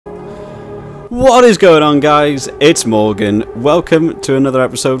What is going on, guys? It's Morgan. Welcome to another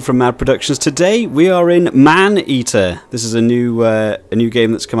episode from Mad Productions. Today we are in MaDness. This is a new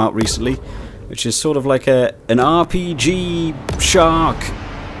game that's come out recently, which is sort of like an RPG shark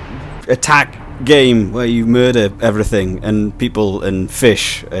attack game where you murder everything and people and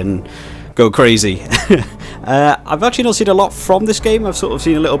fish and go crazy. I've actually not seen a lot from this game. I've sort of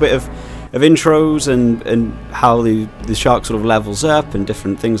seen a little bit of intros and how the shark sort of levels up and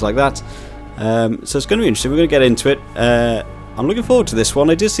different things like that. So it's going to be interesting. We're going to get into it. I'm looking forward to this one.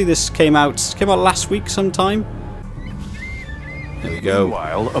 I did see this came out last week sometime. There we go.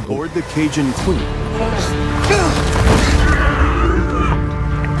 Meanwhile, aboard the Cajun Queen,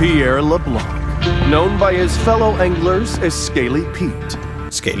 Pierre LeBlanc, known by his fellow anglers as Scaly Pete.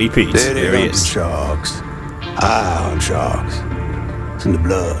 Scaly Pete. There he is. Sharks. Eye on sharks. It's in the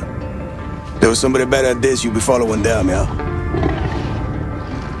blood. There was somebody better at this, you'd be following them, yeah?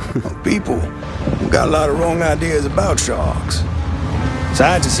 People got a lot of wrong ideas about sharks.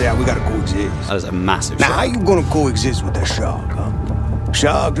 Scientists say we gotta coexist. That is a massive now, shark. how you gonna coexist with that shark, huh?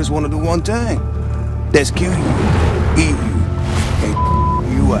 Shark just wanna do one thing. That's kill you, eat you, and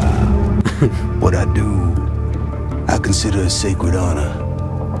you out. What I do, I consider a sacred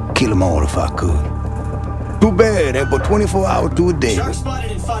honor. Kill them all if I could. Too bad, ain't but 24 hours to a day. Shark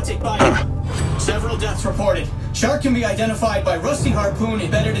spotted in Fatik Bayou. Several deaths reported. Shark can be identified by rusty harpoon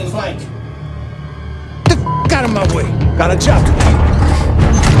embedded in flank. Get the f*** out of my way. Got a job to do.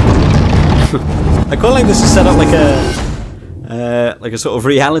 I quite like this is set up like a sort of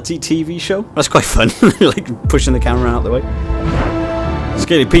reality TV show. That's quite fun. Like pushing the camera out the way.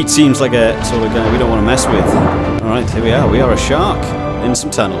 Scaly Pete seems like a sort of guy we don't want to mess with. Alright, here we are. We are a shark in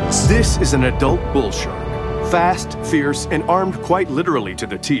some tunnels. This is an adult bull shark. Fast, fierce, and armed quite literally to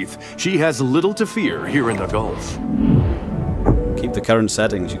the teeth. She has little to fear here in the Gulf. Keep the current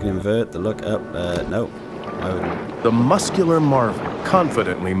settings. You can invert the look up. No. The muscular marvel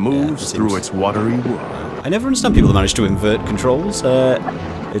confidently moves through its watery world. I never understand people that manage to invert controls.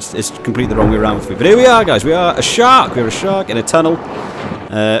 It's completely the wrong way around for me. But here we are, guys. We are a shark. We're a shark in a tunnel.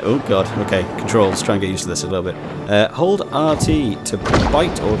 Oh god. Okay. Controls. Try and get used to this a little bit. Hold RT to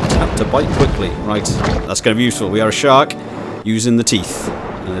bite or tap to bite quickly. Right. That's going to be useful. We are a shark using the teeth.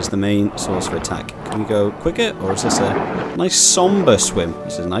 And there's the main source for attack. Can we go quicker, or is this a nice somber swim?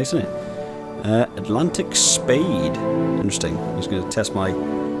 This is nice, isn't it? Atlantic spade. Interesting. I'm just going to test my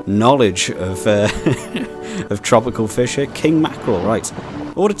knowledge of of tropical fish here. King mackerel. Right.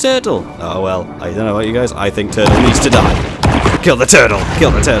 Or a turtle. Oh well. I don't know about you guys. I think turtle needs to die. Kill the turtle! Kill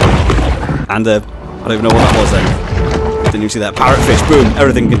the turtle! And I don't even know what that was then. Didn't you see that? Parrotfish, boom!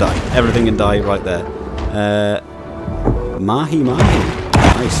 Everything can die. Everything can die right there. Mahi.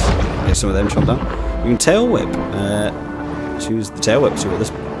 Nice. Get some of them chopped down. You can tail whip. Choose the tail whip, see what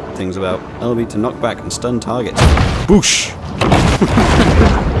this thing's about. LB to knock back and stun targets. Boosh!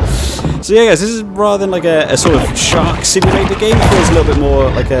 So yeah, guys, this is rather than like a sort of shark simulator game. It feels a little bit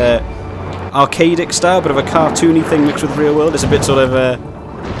more like a arcadic style, bit of a cartoony thing mixed with real world. It's a bit sort of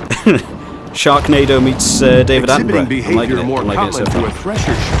Sharknado meets David Attenborough. Behavior more common to a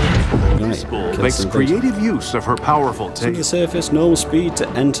thresher shark. This bull makes creative use of her powerful tail. To the surface, normal speed to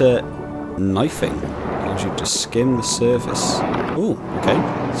enter knifing. Allows you to skim the surface. Oh, okay,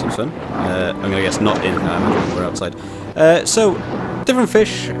 seems fun. I'm gonna guess not in. I imagine we're outside. So different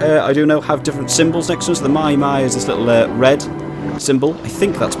fish, I do know, have different symbols next to us. The Mahi is this little red symbol. I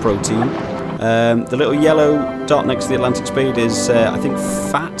think that's protein. The little yellow dot next to the Atlantic spade is, I think,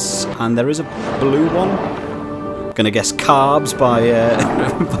 fats, and there is a blue one. I'm gonna guess carbs by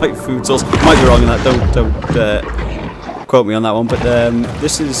by food source. Might be wrong in that. Don't quote me on that one. But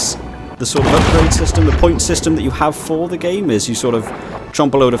this is the sort of upgrade system, the point system that you have for the game. Is you sort of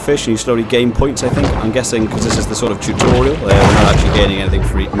tromp a load of fish and you slowly gain points. I think. I'm guessing because this is the sort of tutorial. We're not actually gaining anything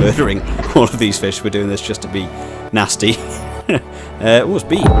for murdering all of these fish. We're doing this just to be nasty. Oh, it's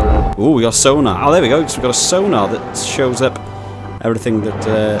B. Oh, we got sonar. Oh, there we go. So we've got a sonar that shows up everything that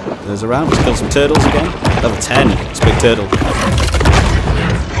there's around. Let's kill some turtles again. Level 10. It's a big turtle.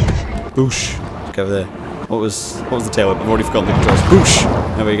 Boosh. Let's go over there. What was the tail whip? I've already forgotten the controls. Boosh.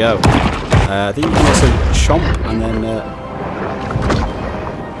 There we go. I think you can also chomp and then.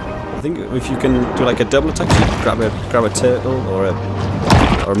 I think if you can do like a double attack, so you grab a turtle or a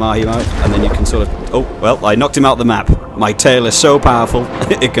Mahi, and then you can sort of... Oh, well, I knocked him out the map. My tail is so powerful,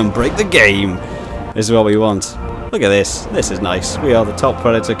 it can break the game. This is what we want. Look at this. This is nice. We are the top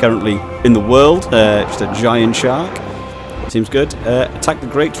predator currently in the world. Just a giant shark. Seems good. Attack the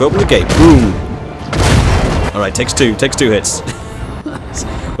grate to open the gate. Boom. Alright, takes two hits.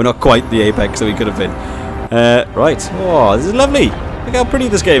 We're not quite the apex that we could have been. Right. Oh, this is lovely. Look how pretty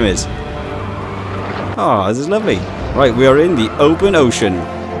this game is. Oh, this is lovely. Right, we are in the open ocean.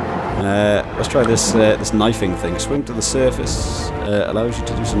 Let's try this this knifing thing. Swim to the surface. Allows you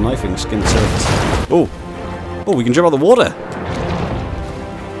to do some knifing, skin the surface. Oh! Oh, we can jump out the water!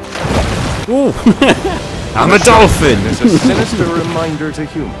 Oh! I'm a dolphin! It's a sinister reminder to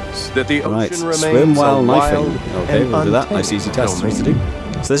humans that the ocean remains swim while knifing. wild Okay, we'll do that. Nice easy test. Easy to do.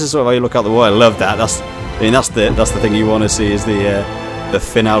 So this is sort of how you look out the water. I love that. That's the thing you want to see is the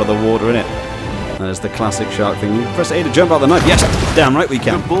fin out of the water, innit? That is the classic shark thing. You press A to jump out the knife. Yes, damn right we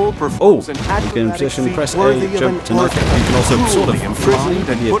can. The bull performs an you can acrobatic position, feat press A, worthy of jump an to knife. orphan, You can also sort of cruelly imprisoned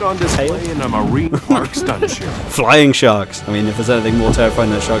fly and with put on your tail. display in a marine park stunt show. Flying sharks. I mean, if there's anything more terrifying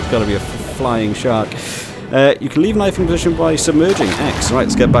than a shark, it's got to be a flying shark. You can leave knifing position by submerging X. Right,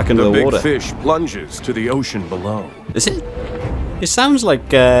 let's get back into the water. The big fish plunges to the ocean below. Is it? It sounds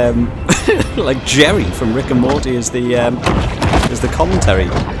like like Jerry from Rick and Morty is the commentary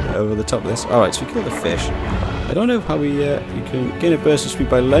over the top of this. All right, so we kill the fish. I don't know how you can gain a burst of speed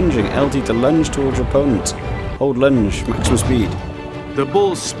by lunging. LT to lunge towards your opponent. Hold lunge, maximum speed. The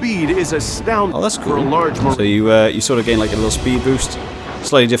bull's speed is astounding. Oh, that's cool. For a large marine. So you sort of gain like a little speed boost.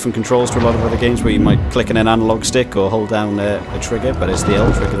 Slightly different controls to a lot of other games where you might click in an analog stick or hold down a trigger, but it's the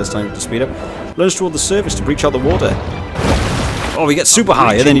L trigger this time to speed up. Lunge toward the surface to breach out the water. Oh, we get super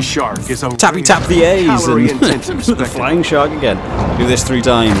high, and then you shark is a tappy tap the A's and the flying shark again. Do this 3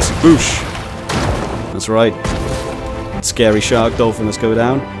 times. Boosh. That's right. Scary shark dolphin. Let's go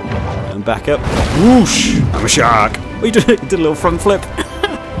down and back up. Whoosh! I'm a shark. Oh, you did a little front flip.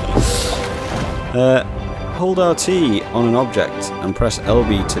 Hold RT on an object and press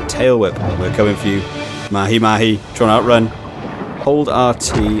LB to tail whip. We're coming for you. Mahi mahi. Trying to outrun. Hold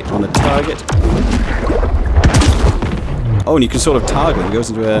RT on a target. Oh, and you can sort of target. It goes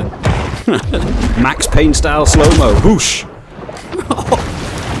into a Max Payne style slow-mo. Whoosh!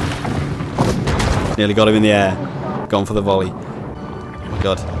 Nearly got him in the air. Gone for the volley. Oh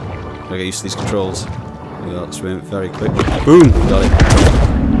God. Gotta get used to these controls. We got to swim very quick. Boom! Got it.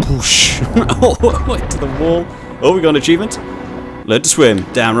 Whoosh! Oh, went to the wall. Oh, we got an achievement. Learn to swim.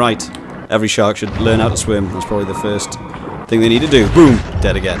 Damn right. Every shark should learn how to swim. That's probably the first thing they need to do. Boom!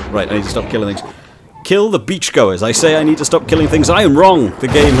 Dead again. Right, I need to stop killing things. Kill the beachgoers. I say I need to stop killing things. I am wrong. The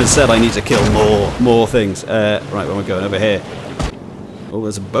game has said I need to kill more things. Right, where am I going? Over here. Oh,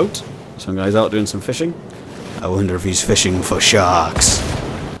 there's a boat. Some guy's out doing some fishing. I wonder if he's fishing for sharks.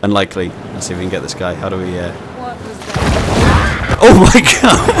 Unlikely. Let's see if we can get this guy. How do we... What was that? Oh my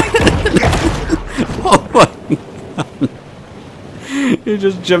god! Oh my god! He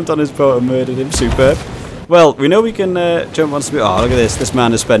just jumped on his boat and murdered him. Superb. Well, we know we can jump on some... Oh, look at this. This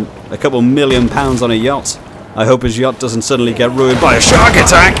man has spent a couple £1 million on a yacht. I hope his yacht doesn't suddenly get ruined by a shark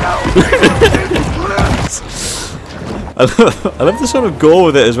attack! I love the sort of gore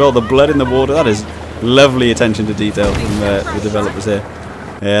with it as well. The blood in the water. That is lovely attention to detail from the developers here.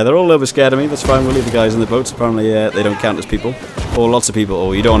 Yeah, they're all over scared of me. That's fine. We'll leave the guys in the boats. Apparently they don't count as people. Or lots of people.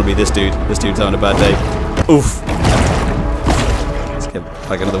 Oh, you don't want to be this dude. This dude's having a bad day. Oof. Let's get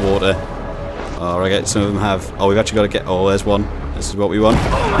back into the water. Oh, right, some of them have. Oh, we've actually got to get. Oh, there's one. This is what we want.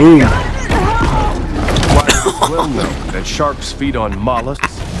 Boom! Well known that sharks feed on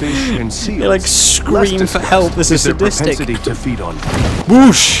mollusks, fish, and seals. They like scream for help. This is sadistic. Propensity to feed on.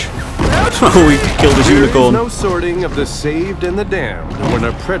 Whoosh! Oh, we killed his There unicorn. is no sorting of the saved and the damned when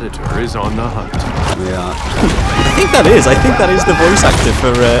a predator is on the hunt. Yeah. I think that is the voice actor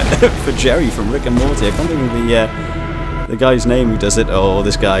for Jerry from Rick and Morty. I can't think of the guy's name who does it. Oh,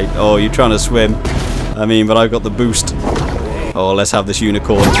 this guy. Oh, you're trying to swim. I mean, but I've got the boost. Oh, let's have this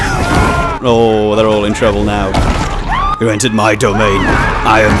unicorn. Oh, they're all in trouble now. Who entered my domain?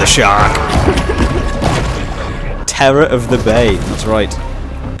 I am the shark. Terror of the Bay. That's right.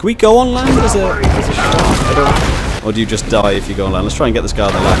 Can we go on land as a shark? Or do you just die if you go on land? Let's try and get this guy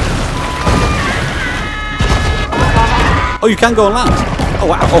on the land. Oh, you can go on land. Oh,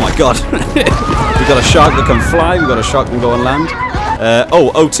 wow. Oh, my God. We've got a shark that can fly. We've got a shark that can go on land.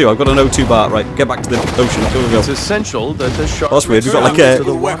 Oh, O2. I've got an O2 bar. Right, get back to the ocean. Go, go. It's essential that the shark... Oh, that's weird. We've got like a...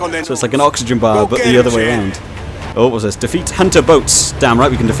 So it's like an oxygen bar, but the other way around. Oh, what was this? Defeat hunter boats. Damn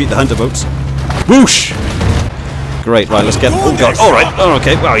right, we can defeat the hunter boats. Whoosh! Great, right, let's get... Oh, God. All right. Oh,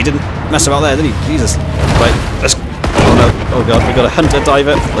 okay. Wow, he didn't mess about there, did he? Jesus. Right, let's... Oh, no. Oh, God. We've got a hunter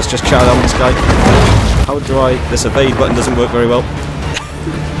diver. Let's just chow down on this guy. How do I... This evade button doesn't work very well.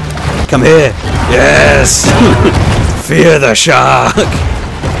 Come here. Yes! Fear the shark!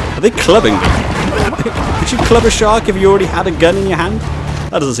 Are they clubbing me? Could you club a shark if you already had a gun in your hand?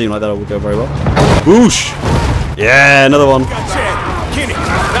 That doesn't seem like that would go very well. Whoosh! Yeah, another one.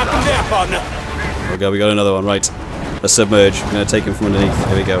 Okay, we got another one, right. Let's submerge. I'm going to take him from underneath.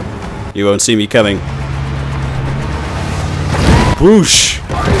 Here we go. You won't see me coming. Boosh!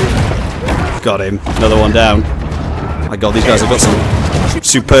 Got him. Another one down. My god, these guys have got some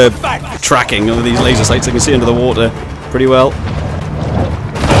superb tracking over these laser sights. I can see under the water pretty well.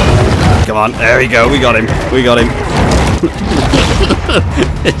 Come on, there we go. We got him. We got him.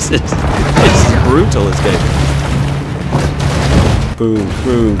 It's brutal, this game. Boom,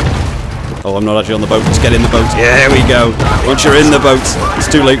 boom. Oh, I'm not actually on the boat. Let's get in the boat. Yeah, there we go. Once you're in the boat, it's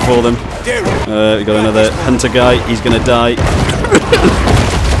too late for them. We got another hunter guy. He's gonna die.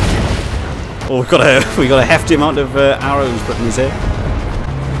 Oh, we got a hefty amount of arrows put in his head.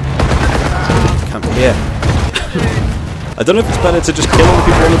 Can't be here. I don't know if it's better to just kill all the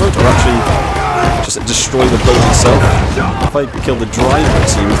people on the boat or actually just destroy the boat itself. If I kill the driver, it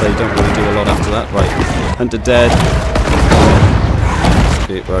seems they don't really do a lot after that. Right, hunter dead.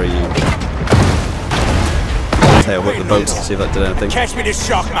 Okay, where are you? Tail whip the boat, see if that did anything. Catch me to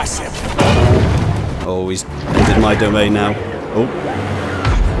shock myself. Oh, he's entered my domain now. Oh,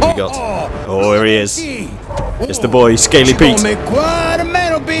 what have we got? Oh, here he is. It's the boy, Scaly Pete. Make quite a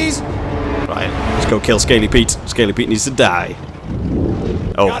mantelpiece. Right, let's go kill Scaly Pete. Scaly Pete needs to die.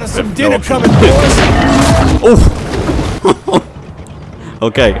 Oh, Got us some dinner coming, boys. Oh.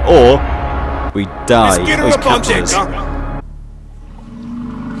 Okay, or we die. Let's get her Those up on deck, captures. huh?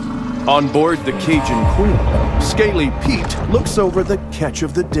 On board the Cajun Queen, Scaly Pete looks over the catch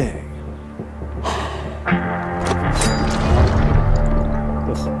of the day.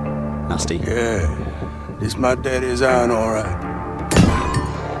 Nasty. Yeah, this my daddy's iron, all right.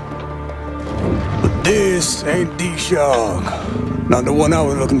 But this ain't the shark. Not the one I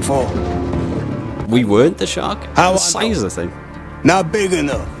was looking for. We weren't the shark? How The I size know? of the thing. Not big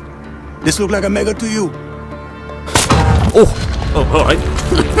enough. This look like a mega to you. Oh, alright.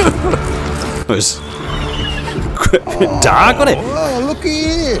 It was dark on it. Oh, look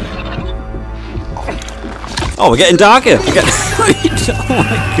here. Oh, we're getting darker. We're getting oh my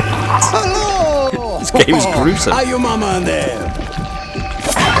god. Hello. This game's gruesome. How your mama in there?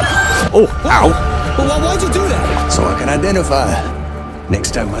 Oh, ow. Well, why'd you do that? So I can identify her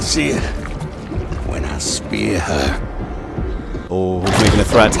next time I see her. When I spear her. Oh, who's making a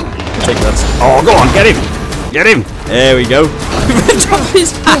threat? Take that. Oh, go on, get him. Get him. There we go. Drop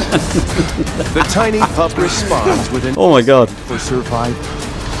his hand. The tiny pup responds with an Oh my god. for survival.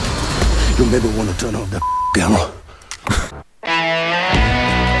 You'll never want to turn off the camera.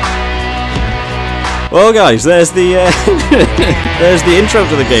 Well, guys, there's the there's the intro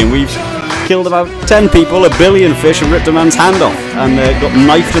to the game. We've killed about 10 people, 1 billion fish, and ripped a man's hand off, and got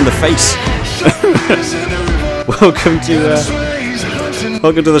knifed in the face. Welcome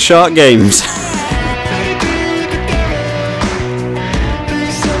to the Shark Games.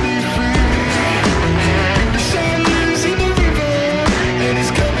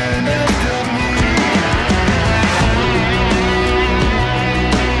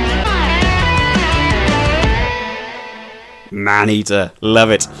 Man-eater,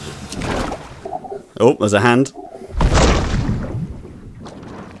 love it. Oh, there's a hand.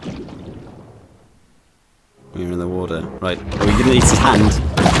 We're in the water. Right. Oh, he didn't eat his hand.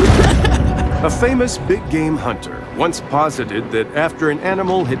 A famous big game hunter once posited that after an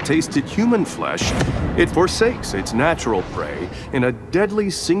animal had tasted human flesh, it forsakes its natural prey in a deadly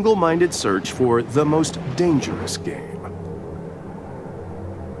single-minded search for the most dangerous game.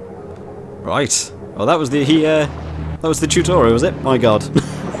 Right. Oh, that was the tutorial, was it? My god.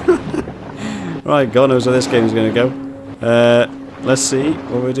 Right, God knows where this game is going to go. Let's see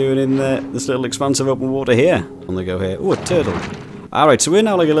what we're doing in this little expanse of open water here. On the go here. Oh, a turtle. Alright, so we're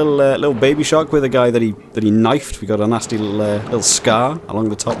now like a little baby shark with a guy that he knifed. We got a nasty little scar along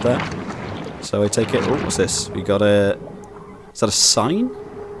the top there. So I take it. Oh, what's this? We got a. Is that a sign?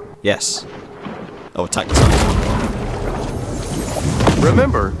 Yes. Oh, attack the sign.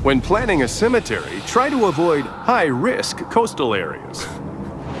 Remember, when planning a cemetery, try to avoid high-risk coastal areas.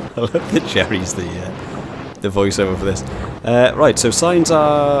 I love that Jerry's the voiceover for this. Right, so signs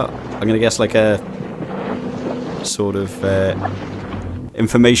are, I'm going to guess, like a sort of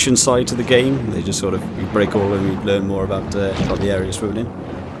information side to the game. They just sort of, you break all and you learn more about the area you're swimming in.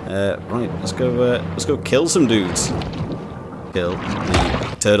 Right, let's go kill some dudes. Kill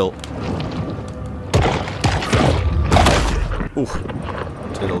the turtle. Ooh,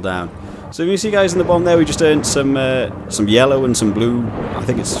 turtle down. So you see, guys, in the bottom there, we just earned some yellow and some blue. I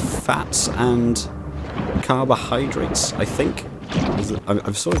think it's fats and carbohydrates. I think.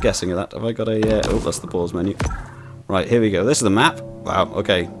 I'm sort of guessing at that. Have I got a? Oh, that's the pause menu. Right, here we go. This is the map. Wow.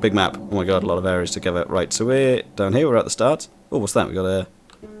 Okay, big map. Oh my god, a lot of areas to cover. Right, so we're down here. We're at the start. Oh, what's that? We got a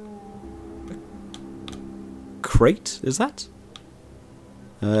crate. Is that?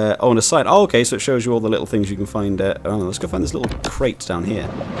 Oh, on the side. Oh, okay, so it shows you all the little things you can find around. Let's go find this little crate down here.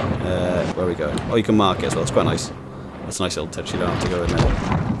 Where are we going? Oh, you can mark it as well. It's quite nice. That's a nice little touch. You don't have to go in there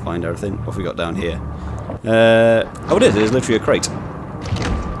and find everything. What have we got down here? Oh, it is. It is literally a crate.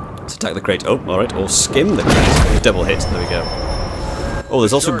 Let's attack the crate. Oh, alright. Or skim the crate. Double hit. There we go. Oh,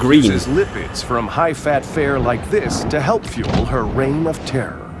 there's also green. Uses lipids from high-fat fare like this to help fuel her reign of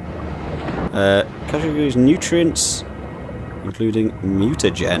terror. Categories nutrients, including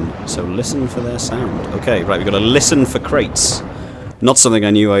mutagen. So listen for their sound. Okay, right, we've got to listen for crates. Not something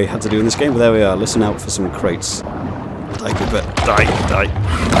I knew I had to do in this game, but there we are. Listen out for some crates. Die, Cooper. Die, die.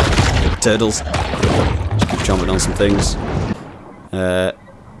 Turtles. Just keep chomping on some things.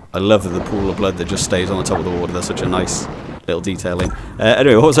 I love that the pool of blood that just stays on the top of the water. That's such a nice little detailing.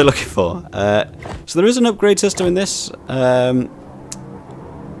 Anyway, what was I looking for? So there is an upgrade system in this.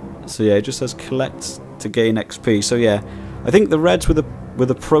 So yeah, it just says collect to gain XP. So yeah, I think the reds were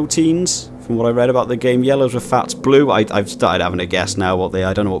the proteins from what I read about the game. Yellows were fats. Blue, I've started having a guess now what they are.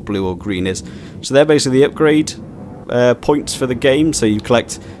 I don't know what blue or green is. So they're basically the upgrade points for the game. So you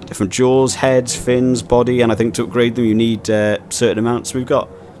collect different jaws, heads, fins, body, and I think to upgrade them you need certain amounts. We've got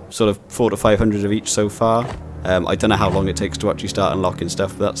sort of 400 to 500 of each so far. I don't know how long it takes to actually start unlocking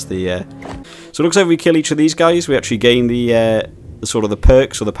stuff, but that's the... So it looks like if we kill each of these guys, we actually gain the sort of the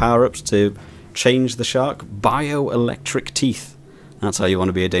perks or the power-ups to change the shark. Bioelectric teeth. That's how you want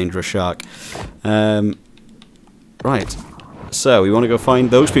to be a dangerous shark. Right. So we want to go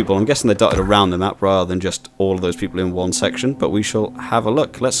find those people. I'm guessing they're dotted around the map rather than just all of those people in one section, but we shall have a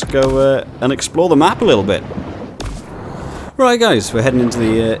look. Let's go and explore the map a little bit. Right, guys, we're heading into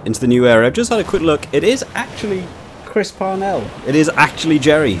the new area. I've just had a quick look. It is actually Chris Parnell. It is actually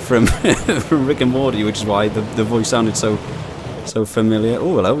Jerry from from Rick and Morty, which is why the voice sounded so familiar.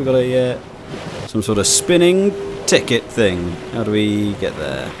 Oh, hello. We've got a some sort of spinning ticket thing. How do we get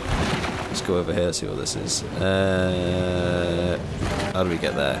there? Let's go over here. See what this is. How do we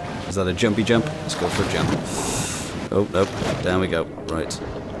get there? Is that a jumpy jump? Let's go for a jump. Oh, nope. Down we go. Right.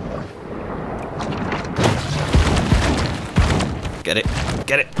 Get it.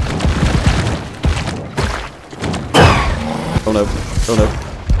 Get it. Oh no. Oh no.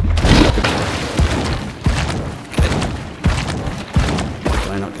 Get it.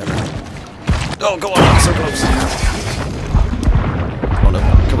 Can I not get it? Oh, go on. So close. Oh no.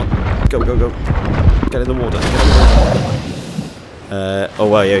 Come on. Go, go, go. Get in the water. Get in the water. Oh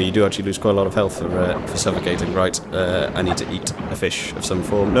wow, yeah, you do actually lose quite a lot of health for suffocating. Right. I need to eat a fish of some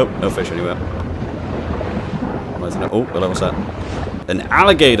form. Nope, no fish anywhere. Oh, hello, what's that? An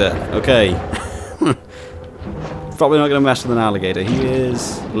alligator! Okay. Probably not going to mess with an alligator. He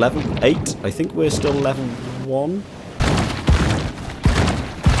is level 8. I think we're still level 1.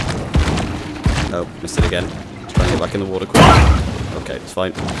 Oh, missed it again. Let's try and get back in the water quick. Okay, it's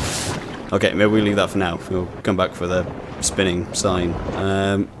fine. Okay, maybe we leave that for now. We'll come back for the spinning sign.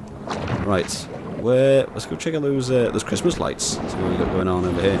 Right. Let's go check out those Christmas lights. See what we've got going on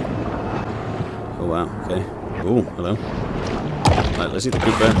over here. Oh, wow. Okay. Oh, hello. Right, let's eat the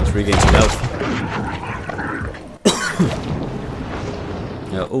Cooper. Let's regain some health.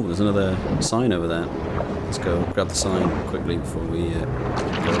 Oh, there's another sign over there. Let's go grab the sign quickly before we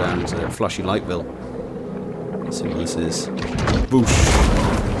go down to Flashy Lightville. Let's see what this is. Boosh.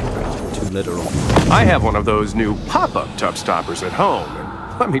 Too literal. I have one of those new pop-up tub stoppers at home,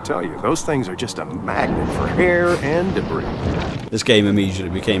 and let me tell you, those things are just a magnet for hair and debris. This game immediately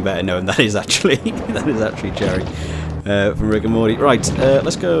became better knowing that is actually Jerry from Rick and Morty. Right,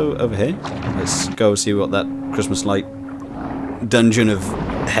 let's go over here. Let's go see what that Christmas light dungeon of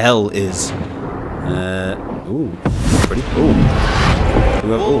hell is. Ooh, pretty cool.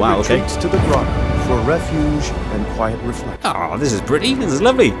 Oh wow, okay. Retreats to the grotto for refuge and quiet reflection. Oh, this is pretty. This is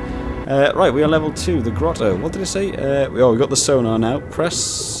lovely. Right, we are level 2, the grotto. What did it say? Oh, we got the sonar now.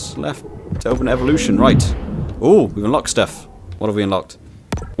 Press left to open evolution. Right. Oh, we've unlocked stuff. What have we unlocked?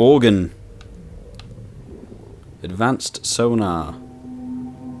 Organ. Advanced sonar.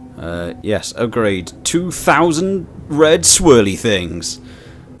 Yes, upgrade. 2,000 red swirly things.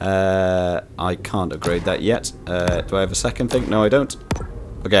 I can't upgrade that yet. Do I have a second thing? No, I don't.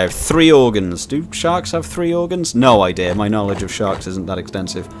 Okay, I have 3 organs. Do sharks have 3 organs? No idea. My knowledge of sharks isn't that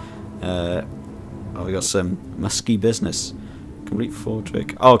extensive. Oh, we got some musky business. Complete 4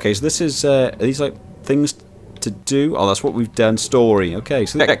 trick. Oh, okay, so this is, are these like things to do? Oh, that's what we've done. Story. Okay,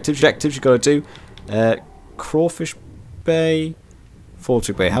 so the objectives you've got to do. Crawfish Bay.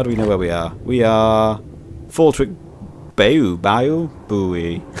 Fortrick Bay. How do we know where we are? We are Fortrick Bayou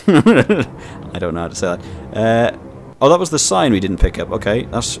Buoy. I don't know how to say that. Oh, that was the sign we didn't pick up. Okay,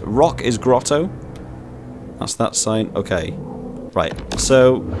 that's Rock is Grotto. That's that sign. Okay. Right,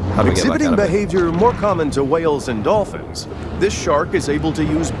 so how do we get back Exhibiting out of it? behavior more common to whales and dolphins, this shark is able to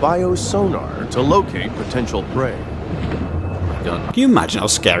use biosonar to locate potential prey. God. Can you imagine how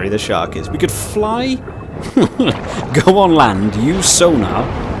scary the shark is? We could fly, go on land, use sonar,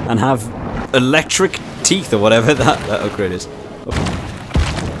 and have electric teeth or whatever that upgrade is. Oh.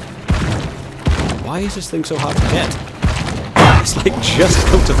 Why is this thing so hard to get? It's like just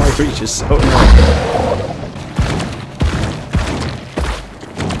out of my reach. It's so annoying.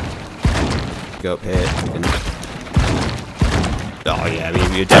 Go up here. Oh yeah, I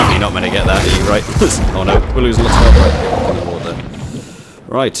mean, you're definitely not meant to get that, are you, right? Oh no, we're losing lots of health right in the water.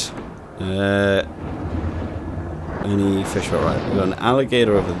 Any fish? Right, we've got an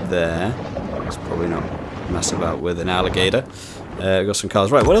alligator over there. Let's probably not mess about with an alligator. We've got some cars.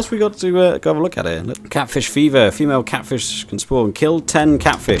 Right, what else we got to go have a look at here? Catfish fever. Female catfish can spawn. Kill 10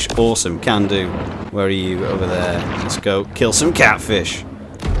 catfish. Awesome, can do. Where are you? Over there. Let's go kill some catfish.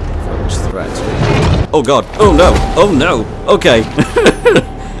 Threats. Oh god. Oh no. Oh no. Okay.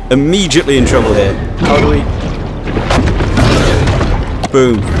 Immediately in trouble here. How do we...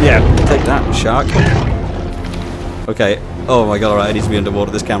 Boom. Yeah. Take that, shark. Okay. Oh my god, alright, I need to be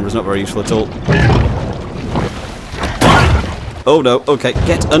underwater. This camera's not very useful at all. Oh no. Okay.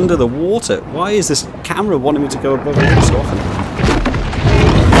 Get under the water. Why is this camera wanting me to go above it so often?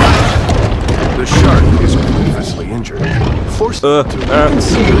 The shark is grievously injured, forced to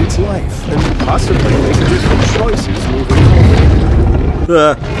reconsider its life and possibly make different choices moving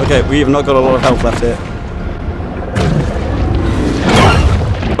forward. Okay, we have not got a lot of health left here.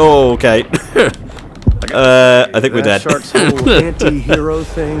 Oh, okay. I think we're dead. Shark's whole anti-hero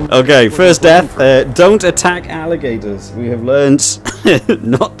thing. Okay, first death. Don't attack alligators. We have learned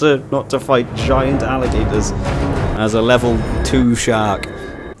not to fight giant alligators as a level 2 shark.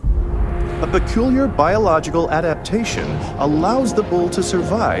 A peculiar biological adaptation allows the bull to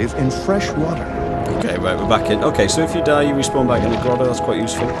survive in fresh water. Okay, right, we're back in. Okay, so if you die, you respawn back in the grotto. That's quite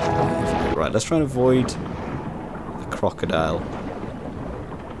useful. Right, let's try and avoid the crocodile.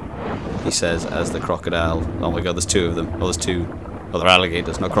 He says, as the crocodile. Oh my god, there's 2 of them. Oh, there's 2 other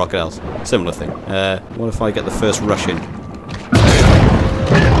alligators, not crocodiles. Similar thing. What if I get the first rush in?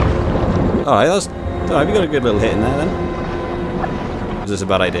 Alright, that's... Alright, we got a good little hit in there then. Is this a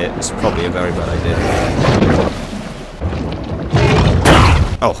bad idea? It's probably a very bad idea.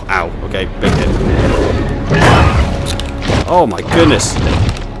 Oh, ow. Okay, big hit. Oh my goodness.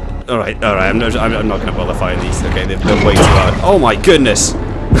 Alright, I'm not going to bother fighting these. Okay, they're way too hard. Oh my goodness.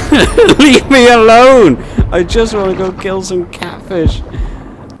 Leave me alone. I just want to go kill some catfish.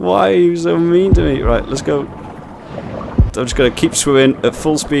 Why are you so mean to me? Right, let's go. I'm just going to keep swimming at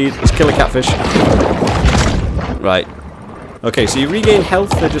full speed. Let's kill a catfish. Right. Okay, so you regain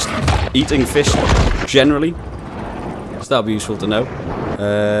health for just eating fish generally. So that'll be useful to know.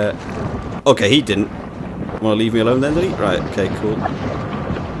 Okay, he didn't want to leave me alone then, did he? Right, okay, cool.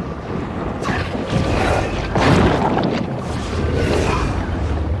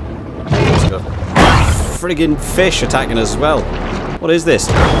 Let's go. Friggin' fish attacking us as well. What is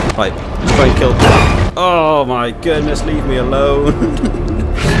this? Right, let's try and kill... Oh my goodness, leave me alone.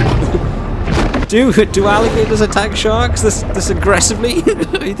 Do alligators attack sharks this aggressively?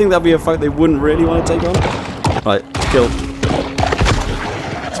 You think that'd be a fight they wouldn't really want to take on? Right, let's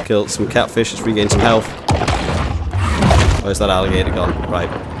kill some catfish, let's regain some health. Where's that alligator gone? Right,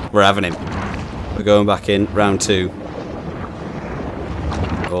 we're having him. We're going back in, round 2.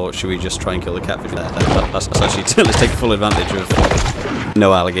 Or should we just try and kill the catfish? That's actually, let's take full advantage of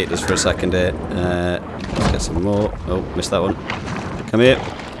no alligators for a second here. Let's get some more. Oh, missed that one. Come here.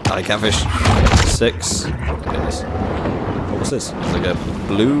 Hi, catfish. 6. Goodness. What was this? It's like a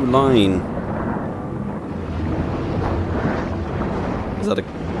blue line. Is that a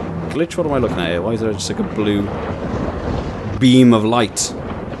glitch? What am I looking at here? Why is there just like a blue beam of light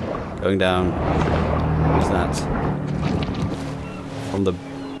going down? What is that? From the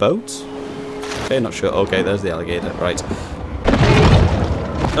boat? Okay, not sure. Okay, there's the alligator. Right.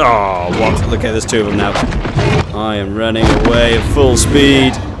 Oh, what? Okay, there's 2 of them now. I am running away at full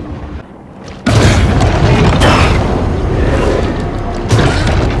speed.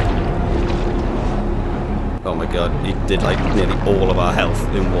 Oh my god, he did like nearly all of our health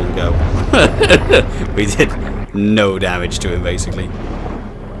in one go. We did no damage to him basically.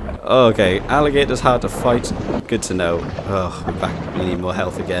 Okay, alligator's hard to fight. Good to know. Oh, we're back. We need more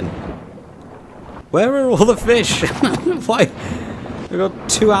health again. Where are all the fish? Why? I've got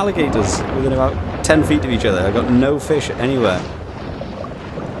 2 alligators within about 10 feet of each other. I've got no fish anywhere.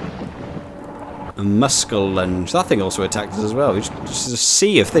 A mussel lunge. That thing also attacked us as well. It's just a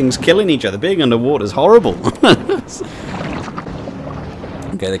sea of things killing each other. Being underwater is horrible.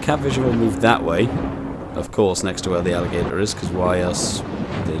 Okay, the catfish will move that way. Of course, next to where the alligator is, because why else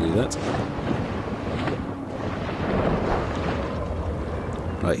would they do that?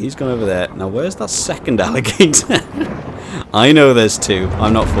 Right, he's gone over there. Now, where's that second alligator? I know there's two.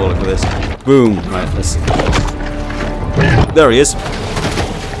 I'm not falling for this. Boom. Right, let's... There he is.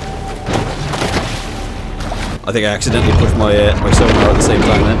 I think I accidentally pushed my my sonar at the same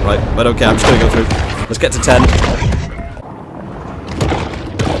time then. Right, but okay, I'm just going to go through. Let's get to 10.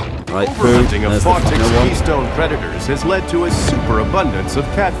 Right, boom. Overhunting of Fawtick's keystone predators has led to a superabundance of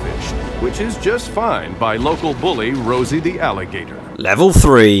catfish, which is just fine by local bully Rosie the Alligator. Level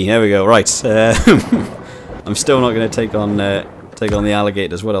 3. There we go. Right. I'm still not going to take on the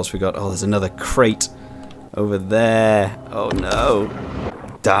alligators. What else we got? Oh, there's another crate over there. Oh no!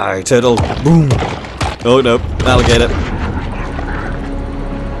 Die, turtle! Boom! Oh no, alligator!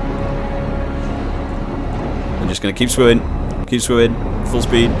 I'm just going to keep swimming, full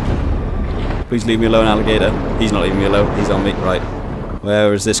speed. Please leave me alone, alligator. He's not leaving me alone. He's on me. Right.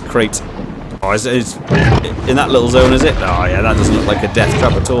 Where is this crate? Oh, it's in that little zone, is it? Oh yeah, that doesn't look like a death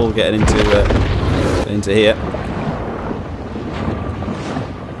trap at all. Getting into here.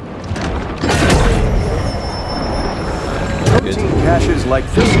 Protein caches like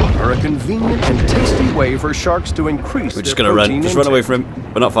this one are a convenient and tasty way for sharks to increase. We're just gonna run. Just run away from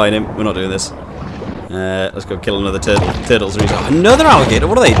him. We're not fighting him. We're not doing this. Let's go kill another turtle. Turtles. Another alligator.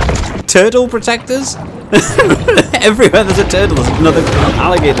 What are they? Turtle protectors? Everywhere there's a turtle, there's another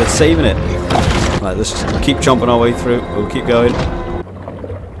alligator saving it. Right, let's just keep chomping our way through. We'll keep going.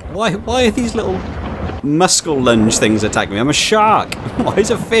 Why are these little muscle lunge things attacking me? I'm a shark. Why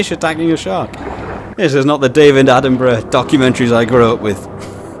is a fish attacking a shark? This is not the David Attenborough documentaries I grew up with.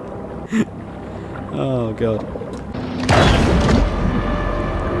 Oh god.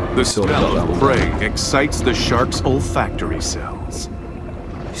 The smell of prey excites the shark's olfactory cells.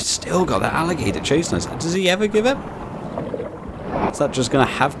 He's still got that alligator chasing us. Does he ever give up? Is that just going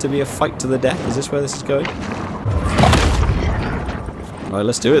to have to be a fight to the death? Is this where this is going? Right,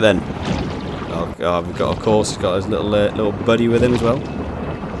 let's do it then. Oh god, we've got, of course, he's got his little buddy with him as well.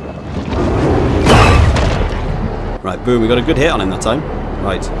 Right, boom, we got a good hit on him that time.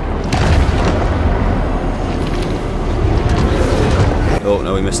 Right. Oh,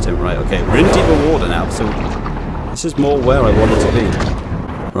 no, we missed him. Right, okay. We're in deeper water now, so this is more where I wanted to be.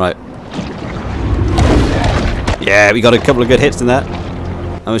 Right. Yeah, we got a couple of good hits in that.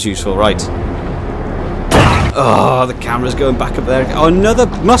 That was useful, right. Oh, the camera's going back up there. Oh, another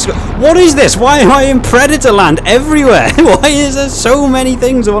muskrat. What is this? Why am I in predator land everywhere? Why is there so many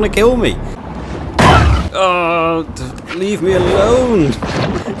things that want to kill me? Oh, leave me alone.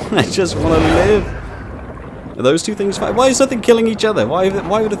 I just want to live. Are those two things fight? Why is nothing killing each other? Why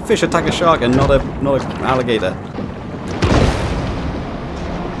would a fish attack a shark and not an alligator?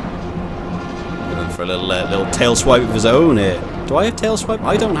 Going for a little tail swipe of his own here. Do I have tail swipe?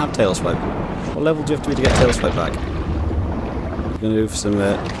 I don't have tail swipe. What level do you have to be to get tail swipe back? I'm gonna do for some.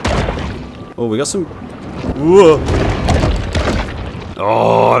 Oh, we got some. Whoa.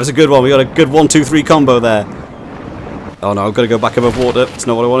 Oh, that was a good one. We got a good 1, 2, 3 combo there. Oh no, I've got to go back above water. It's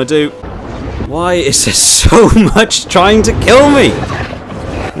not what I want to do. Why is there so much trying to kill me?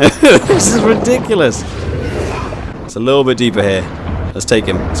 This is ridiculous. It's a little bit deeper here. Let's take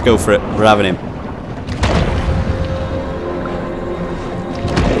him. Let's go for it. We're having him.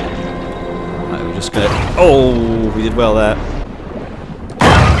 Right, we're just gonna. Oh, we did well there.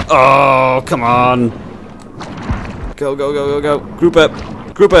 Oh, come on. Go, go, go, go, go. Group up.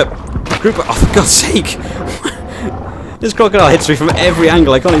 Group up. Group up. Oh, for God's sake. This crocodile hits me from every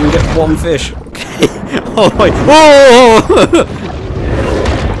angle. I can't even get one fish. Okay. Oh, my. Whoa!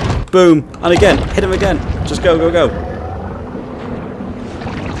 Boom. And again. Hit him again. Just go, go, go.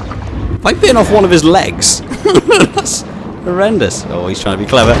 Have I bitten off one of his legs? That's horrendous. Oh, he's trying to be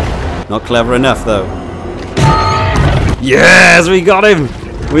clever. Not clever enough, though. Yes, we got him.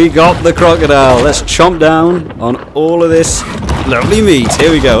 We got the crocodile. Let's chomp down on all of this lovely meat. Here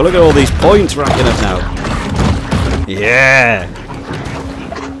we go. Look at all these points racking up now. Yeah.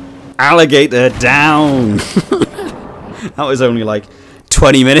 Alligator down. That was only like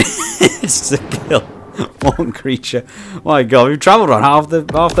 20 minutes to kill one creature. My God, we've travelled around half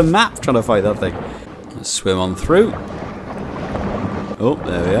the map trying to fight that thing. Let's swim on through. Oh,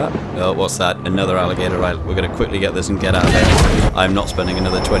 there we are. Oh, what's that? Another alligator. Right, we're going to quickly get this and get out of there. I'm not spending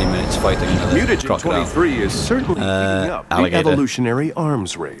another 20 minutes fighting another Mutagen crocodile. 23 is certainly keeping up the alligator. evolutionary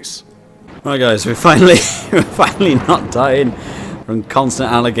arms race. Right, guys, we're finally not dying from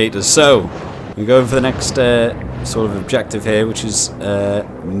constant alligators. So we're going for the next sort of objective here, which is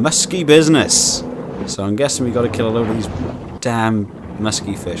musky business. So I'm guessing we got to kill a load of these damn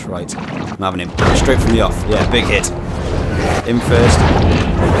Musky fish, right. I'm having him. Straight from the off. Yeah, big hit. Him first.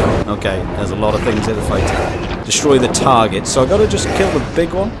 Okay, there's a lot of things in the fight. Destroy the target. So I got to just kill the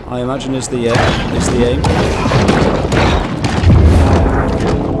big one, I imagine is the aim.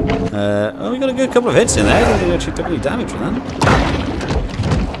 Oh, we got a good couple of hits in there. I don't think we actually took any damage from that.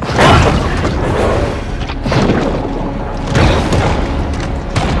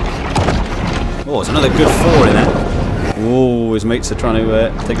 Oh, there's another good 4 in there. Oh, his mates are trying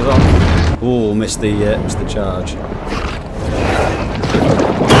to take us on. Oh, missed the charge.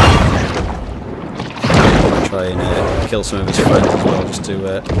 Try and kill some of his friends as well, just to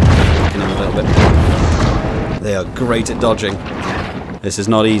weaken him a little bit. They are great at dodging. This is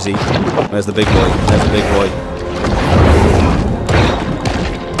not easy. Where's the big boy? There's the big boy.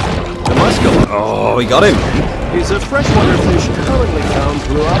 The muscle. Oh, we got him. Is a freshwater fish currently found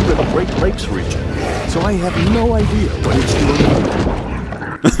throughout the Great Lakes region, so I have no idea what it's doing.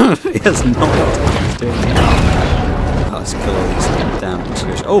 He has no idea what he's doing. Oh, let's kill all these damn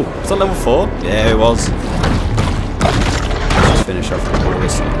fish. Oh, was that level 4? Yeah, it was. Let's just finish off all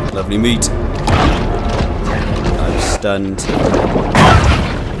this lovely meat. I'm stunned.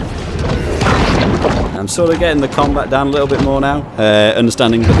 I'm sort of getting the combat down a little bit more now,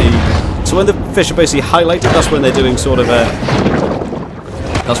 understanding that so when the fish are basically highlighted, that's when they're doing sort of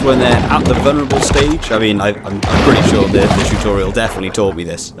that's when they're at the vulnerable stage. I mean, I'm pretty sure the tutorial definitely taught me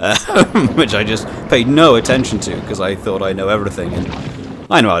this, which I just paid no attention to because I thought I know everything. And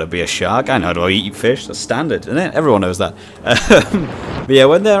I know how to be a shark. I know how to eat fish. That's standard, isn't it? Everyone knows that. But yeah,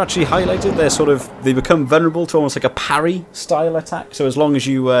 when they're actually highlighted, they become vulnerable to almost like a parry style attack. So as long as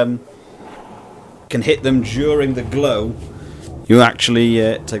you can hit them during the glow, you actually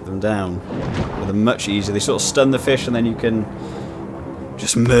take them down with a much easier. They sort of stun the fish, and then you can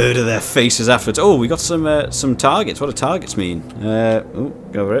just murder their faces afterwards. Oh, we got some targets. What do targets mean? Oh,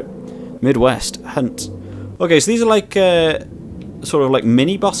 go over it. Midwest hunt. Okay, so these are like sort of like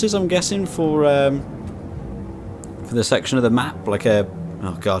mini bosses, I'm guessing, for the section of the map. Like a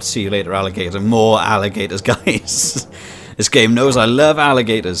oh god, see you later, alligator. More alligators, guys. This game knows I love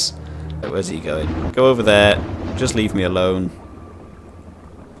alligators. Where's he going? Go over there. Just leave me alone.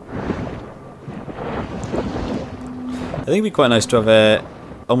 I think it'd be quite nice to have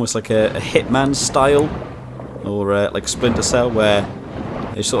almost like a Hitman style, or like Splinter Cell, where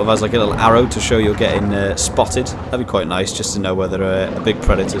it sort of has like a little arrow to show you're getting spotted. That'd be quite nice, just to know whether a big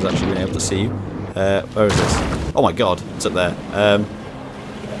predator's actually been able to see you. Where is this? Oh my god, it's up there.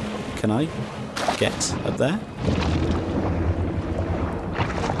 Can I get up there?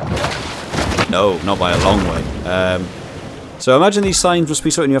 No, not by a long way. So I imagine these signs must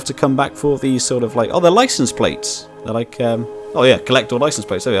be something you have to come back for. These sort of like, oh, they're license plates. They're like, oh yeah, collect all license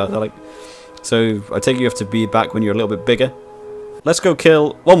plates. There we are. They're like, so I take it you have to be back when you're a little bit bigger. Let's go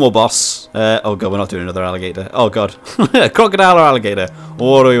kill one more boss. Oh god, we're not doing another alligator. Oh god, crocodile or alligator?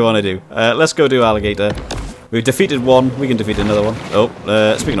 What do we want to do? Let's go do alligator. We've defeated one. We can defeat another one. Oh,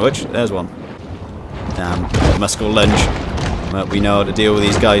 speaking of which, there's one. Damn, muscle lunge. Well, we know how to deal with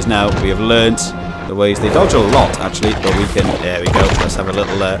these guys now. We have learnt the ways. They dodge a lot, actually, but we can. There we go. Let's have a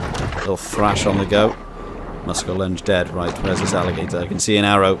little thrash on the go. Muscle lunge dead. Right, where's this alligator? I can see an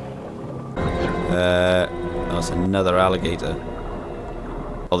arrow. That's another alligator.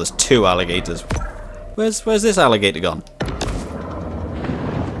 Oh, there's 2 alligators. Where's this alligator gone?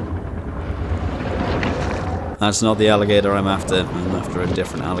 That's not the alligator I'm after. I'm after a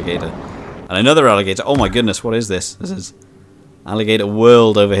different alligator. And another alligator. Oh my goodness, what is this? This is Alligator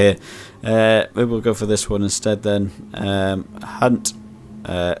World over here. Maybe we'll go for this one instead then. Hunt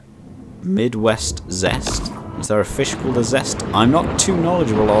Midwest Zest. Is there a fish called a zest? I'm not too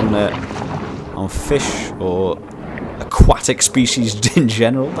knowledgeable on fish or aquatic species in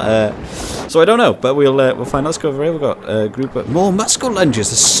general, so I don't know. But we'll find. Let's go over here. We've got a group of more muscle lunges.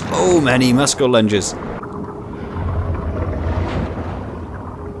 There's so many muscle lunges.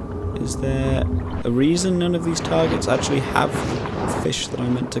 Is there a reason none of these targets actually have fish that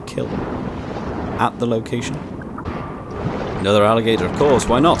I'm meant to kill at the location? Another alligator, of course.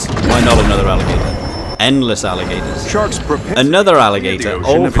 Why not? Why not another alligator? Endless alligators. Sharks another alligator.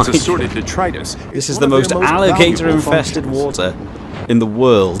 Oh my assorted detritus. This is the most alligator-infested water in the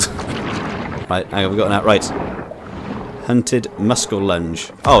world. Right, hang on, we've got that right. Hunted muscle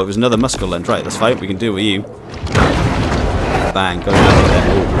lunge. Oh, it was another muscle lunge. Right, that's fine. We can do it with you. Bang, go down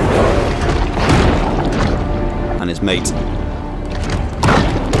there. And his mate.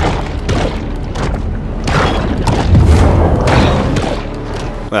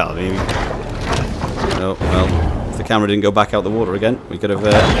 Well, maybe. Oh, well, if the camera didn't go back out the water again. We could have,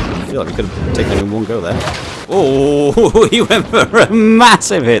 I feel like we could have taken it in one go there. Oh, he went for a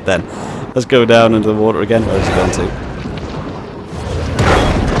massive hit then. Let's go down into the water again. Where's he gone to?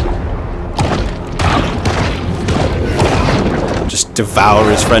 Just devour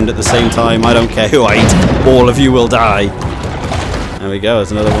his friend at the same time. I don't care who I eat. All of you will die. There we go.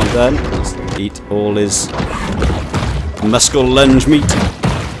 There's another one done. Let's eat all his muscle lunge meat.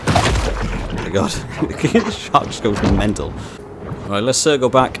 Oh my god. The shark just goes mental. Alright, let's go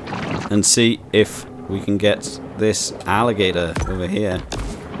back and see if we can get this alligator over here.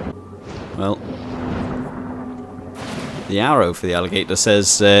 Well, the arrow for the alligator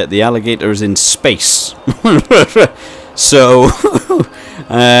says the alligator is in space. So,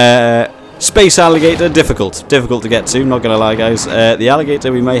 space alligator, difficult to get to, not gonna lie guys. The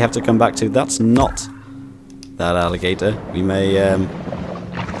alligator we may have to come back to. That's not that alligator. We may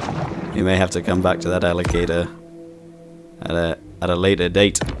have to come back to that alligator at a later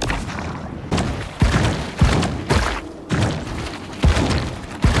date.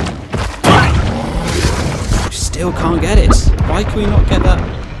 Still can't get it. Why can we not get that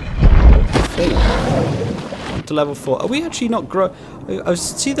thing to level 4? Are we actually not grow? I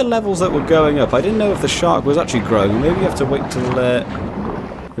see the levels that were going up. I didn't know if the shark was actually growing. Maybe you have to wait till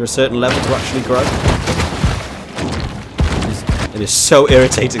you're a certain level to actually grow. It is so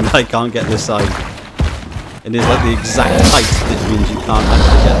irritating that I can't get this side. It is like the exact height that means you can't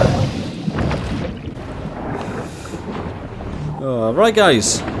actually get it. Oh, right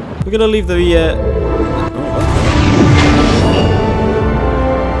guys, we're gonna leave the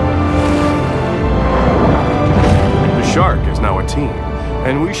shark is now a teen,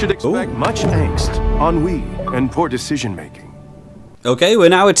 and we should expect much angst, ennui, and poor decision making. Okay, we're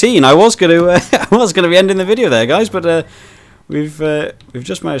now a teen. I was gonna be ending the video there, guys, but we've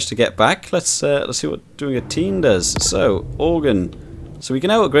just managed to get back. Let's see what doing a teen does. So organ. So we can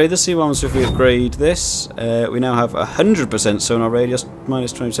now upgrade this. See what happens if we upgrade this. We now have 100% sonar radius,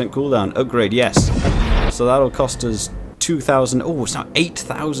 minus 20% cooldown. Upgrade, yes. So that'll cost us 2,000. Oh, it's now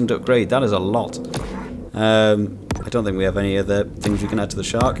 8,000 to upgrade. That is a lot. I don't think we have any other things we can add to the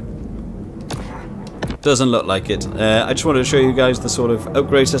shark. Doesn't look like it. I just wanted to show you guys the sort of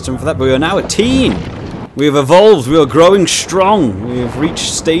upgrade system for that. But we are now a teen. We have evolved. We are growing strong. We have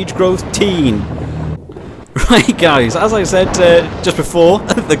reached stage growth teen. Right, guys. As I said just before,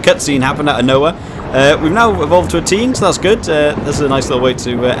 the cutscene happened out of nowhere. We've now evolved to a teen, so that's good. This is a nice little way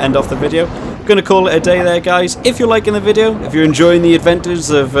to end off the video. I'm going to call it a day there, guys. If you're liking the video, if you're enjoying the adventures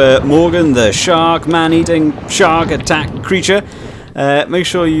of Morgan, the shark, man-eating, shark attack creature, make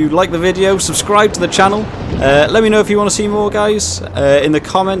sure you like the video, subscribe to the channel. Let me know if you want to see more, guys, in the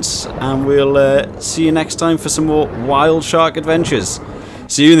comments, and we'll see you next time for some more wild shark adventures.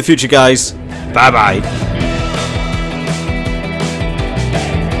 See you in the future, guys. Bye-bye.